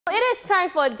It is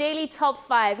time for Daily Top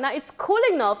 5. Now, it's cool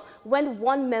enough when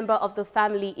one member of the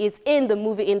family is in the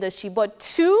movie industry, but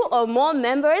two or more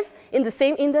members in the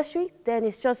same industry, then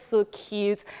it's just so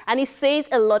cute. And it says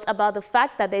a lot about the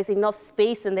fact that there's enough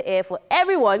space in the air for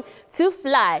everyone to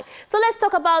fly. So let's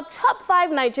talk about top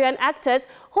 5 Nigerian actors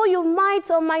who you might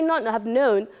or might not have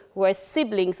known were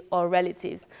siblings or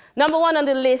relatives. Number 1 on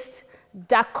the list,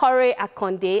 Dakore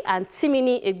Akonde and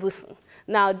Timini Egbuson.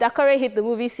 Now, Dakore hit the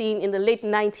movie scene in the late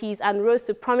 90s and rose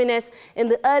to prominence in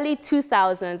the early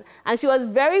 2000s. And she was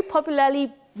very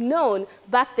popularly known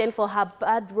back then for her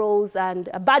bad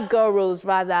girl roles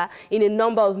rather, in a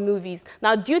number of movies.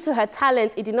 Now, due to her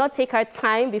talent, it did not take her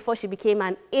time before she became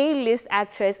an A-list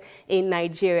actress in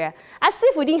Nigeria. As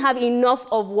if we didn't have enough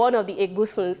of one of the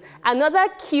Egbusons, another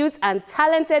cute and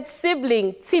talented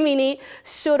sibling, Timini,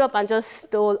 showed up and just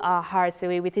stole our hearts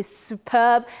away with his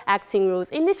superb acting roles.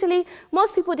 Initially,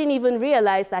 most people didn't even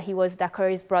realize that he was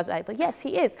Dakore's brother, but yes,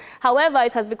 he is. However,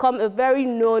 it has become a very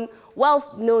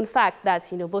well-known fact that,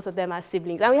 both of them are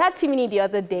siblings. And we had Timini the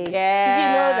other day. Yeah. Did you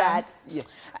know that? Yeah.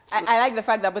 I like the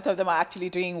fact that both of them are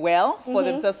actually doing well for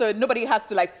themselves, so nobody has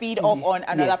to feed off on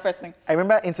another person. I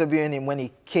remember interviewing him when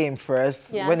he came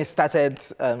first, when he started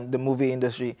the movie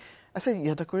industry. I said,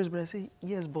 "You're Dakore's brother?" I said,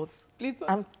 "Yes, but please,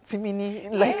 I'm Timini."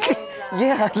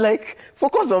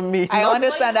 Focus on me. I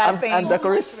understand that thing. I'm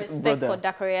Dakore's respect brother. for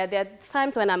Dakore. There are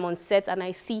times when I'm on set and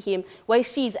I see him, when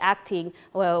she's acting,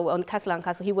 well, on Castle and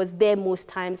Castle, he was there most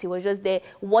times. He was just there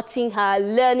watching her,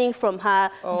 learning from her,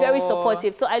 very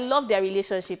supportive. So I love their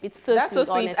relationship. It's so That's sweet,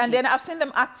 so sweet. honestly. And then I've seen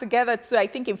them act together too, I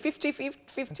think in 50.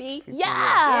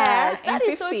 Yeah, in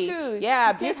 50. So true.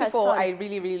 Yeah, beautiful. I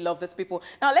really, really love these people.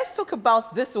 Now let's talk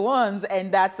about this ones,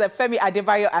 and that's Femi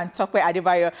Adebayo and Tope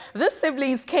Adebayo. These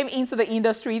siblings came into the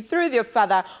industry through their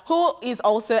father, who is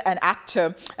also an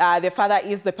actor. Their father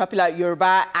is the popular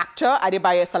Yoruba actor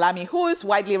Adebayo Salami, who is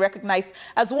widely recognized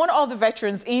as one of the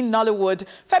veterans in Nollywood.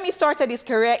 Femi started his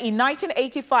career in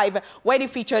 1985 when he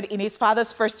featured in his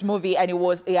father's first movie, and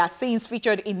he has since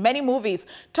featured in many movies.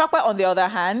 Tope, on the other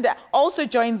hand, also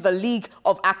joined the League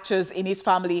of Actors in his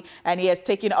family, and he has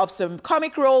taken up some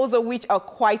comic roles which are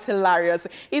quite hilarious.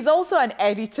 He's also an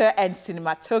editor and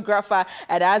cinematographer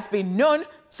and has been known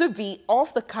to be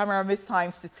off the camera most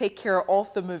times to take care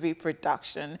of the movie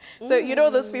production. So you know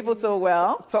those people so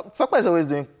well. Tope is always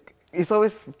doing. He's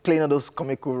always playing all those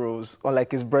comical roles,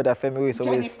 unlike his brother Femi, who is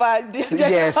always...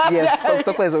 Yes.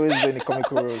 Tope is always doing the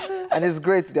comical roles. And it's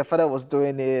great. Their father was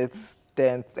doing it,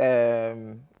 then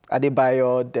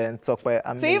Adebayo, then Tope.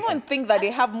 Amazing. So you even think that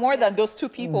they have more than those two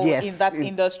people in that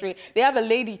industry. They have a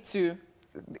lady too.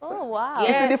 Oh, wow.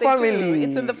 Yes, it's in the family.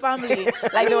 It's in the family.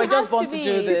 Like they were just born to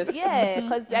do this. Yeah,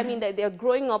 because I mean, they're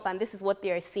growing up and this is what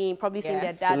they're seeing, probably seeing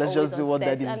their dad. So let's just do what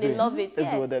that is doing. And they love it.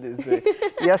 Let's do what that is doing.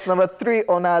 Yes, number 3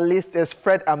 on our list is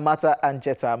Fred Amata and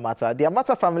Jetta Amata. The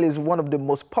Amata family is one of the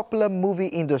most popular movie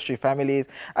industry families.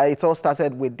 It all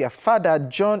started with their father,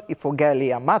 John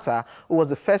Ifogale Amata, who was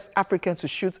the first African to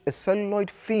shoot a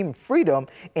celluloid film, Freedom,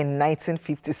 in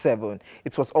 1957.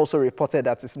 It was also reported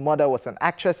that his mother was an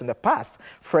actress in the past.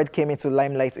 Fred came into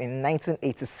limelight in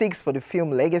 1986 for the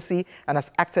film Legacy and has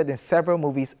acted in several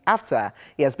movies after.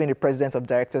 He has been the president of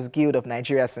Directors Guild of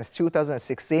Nigeria since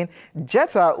 2016.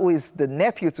 Jetta, who is the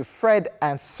nephew to Fred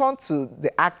and son to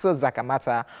the actor Zak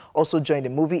Amata, also joined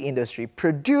the movie industry,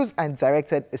 produced and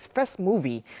directed his first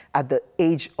movie at the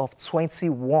age of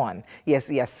 21. Yes,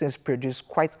 he has since produced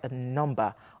quite a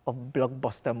number of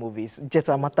blockbuster movies.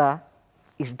 Jetta Amata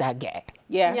is that guy.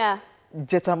 Yeah.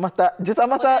 Jetta Amata.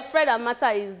 Fred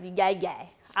Amata is the guy.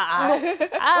 I'm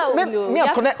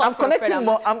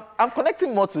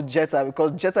connecting more to Jetta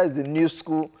because Jetta is the new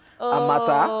school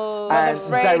Amata and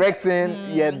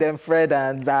directing. Then Fred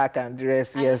and Zach and the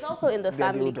rest. And yes, it's also in the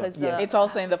family because it's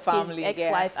also in the family. His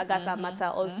ex-wife Agatha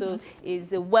Amata also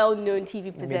is a well-known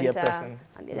TV presenter, media person,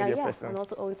 and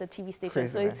also owns a TV station.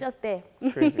 Crazy, so man. it's just there.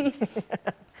 Crazy.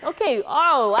 Okay.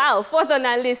 Oh wow! 4th on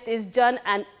our list is John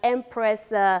and Empress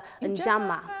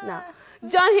Njama. Now,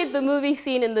 John hit the movie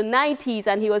scene in the 90s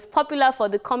and he was popular for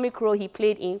the comic role he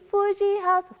played in Fuji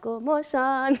House of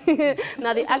Commotion.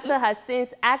 Now, the actor has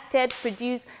since acted,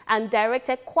 produced and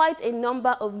directed quite a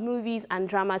number of movies and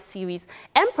drama series.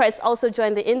 Empress also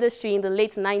joined the industry in the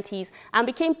late 90s and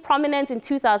became prominent in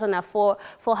 2004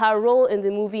 for her role in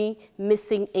the movie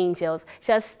Missing Angels.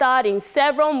 She has starred in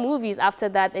several movies after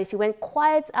that and she went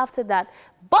quiet after that,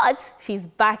 but she's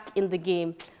back in the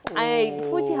game.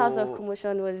 Fuji House of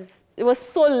Commotion was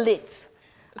so lit.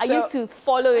 I used to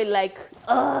follow it like,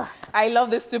 ugh. I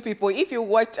love these two people. If you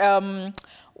watch,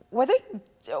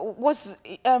 was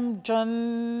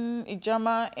John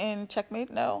Ijama in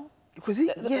Checkmate? No. Was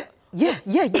he? Yeah. Yeah.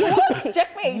 What?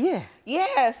 Checkmate? Yeah.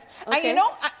 Yes. Okay. And you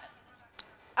know,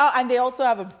 and they also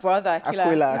have a brother,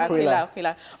 Aquila.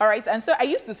 All right. And so I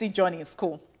used to see Johnny in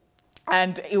school.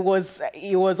 And he was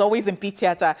always in P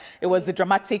theater. It was the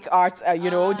dramatic arts,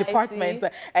 department.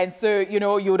 And so,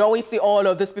 you would always see all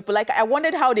of these people. Like, I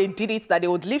wondered how they did it, that they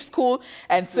would leave school.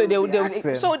 And so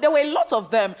so there were a lot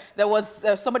of them. There was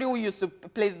somebody who used to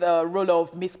play the role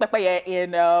of Miss Pepeye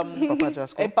in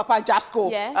Papa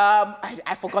Jasco. Yeah.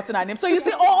 I've forgotten her name. So you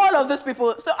see all of these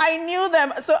people. So I knew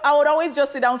them. So I would always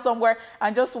just sit down somewhere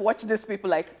and just watch these people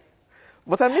like.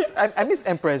 But I miss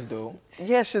Empress though.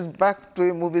 Yeah, she's back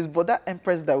doing movies, but that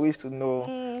Empress that we used to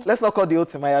know, let's not call the old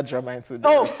Timaya drama into this.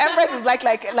 Oh, Empress is like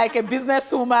a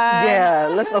businesswoman. Yeah,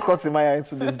 let's not call Timaya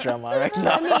into this drama right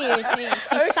now. I mean,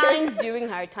 she shines during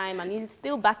her time, and he's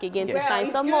still back again to shine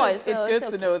some more. So it's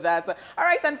good to know that. All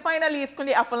right, and finally, it's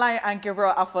Kunle Afolayan and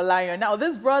Gabriel Afolayan. Now,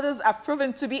 these brothers are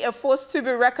proven to be a force to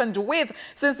be reckoned with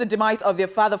since the demise of their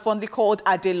father, fondly called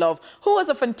Adelove, who was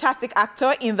a fantastic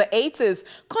actor in the 80s.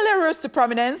 Kunle rose to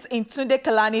prominence in Tunde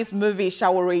Kalani's movie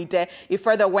Shaworide. He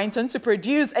further went on to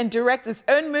produce and direct his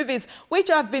own movies, which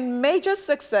have been major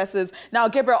successes. Now,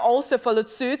 Gabriel also followed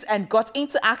suit and got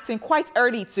into acting quite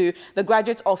early too, the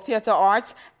graduate of theatre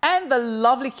arts and the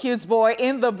lovely cute boy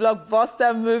in the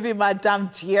blockbuster movie Madame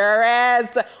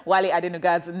Dearest, Wale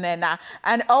Adenuga's Nena,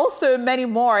 and also many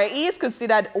more. He is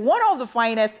considered one of the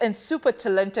finest and super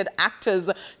talented actors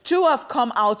to have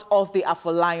come out of the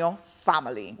Afolayan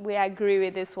family. We agree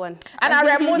with this one. And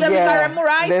Aremu, there is Aremu,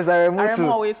 right? There's Aremu too.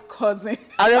 Aremu always cousin.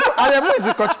 Aremu is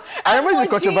a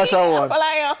controversial one.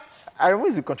 Afolayan. Aremu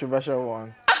is a controversial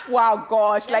one. Wow,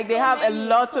 gosh, like they have a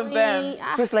lot of them.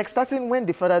 So it's like starting when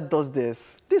the father does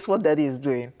this. This is what daddy is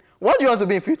doing. What do you want to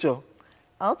be in future?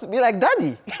 I want to be like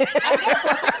daddy. I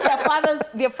guess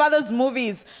their father's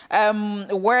movies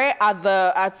were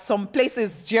at some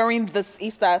places during this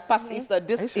Easter, past Easter.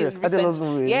 This is recent.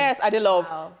 Movie. Yes, Adelove.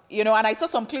 Wow. And I saw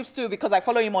some clips too because I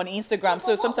follow him on Instagram.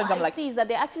 So sometimes I'm like, I see is that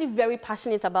they're actually very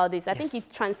passionate about this. I think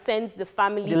it transcends the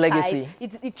family the legacy.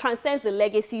 It transcends the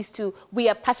legacies too. We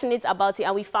are passionate about it,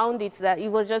 and we found it that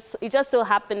it just so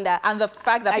happened that. And the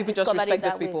fact that people just respect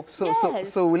these people.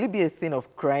 So will it be a thing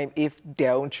of crime if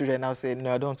their own children now say,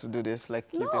 no, I don't want to do this?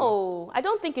 Like, no, I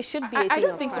don't think it should be a thing I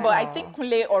don't think so, but I think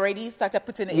Kunle already started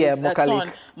putting his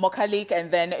son, Mokalik,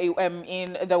 and then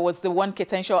there was the one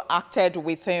Ketenshaw acted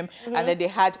with him, and then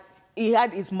he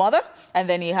had his mother, and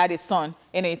then he had his son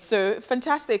in it. So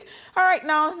fantastic. All right,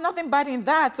 now, nothing bad in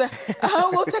that.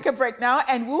 We'll take a break now,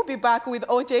 and we'll be back with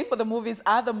OJ for the movies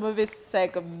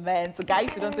segment.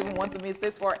 Guys, you don't even want to miss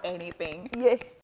this for anything. Yeah.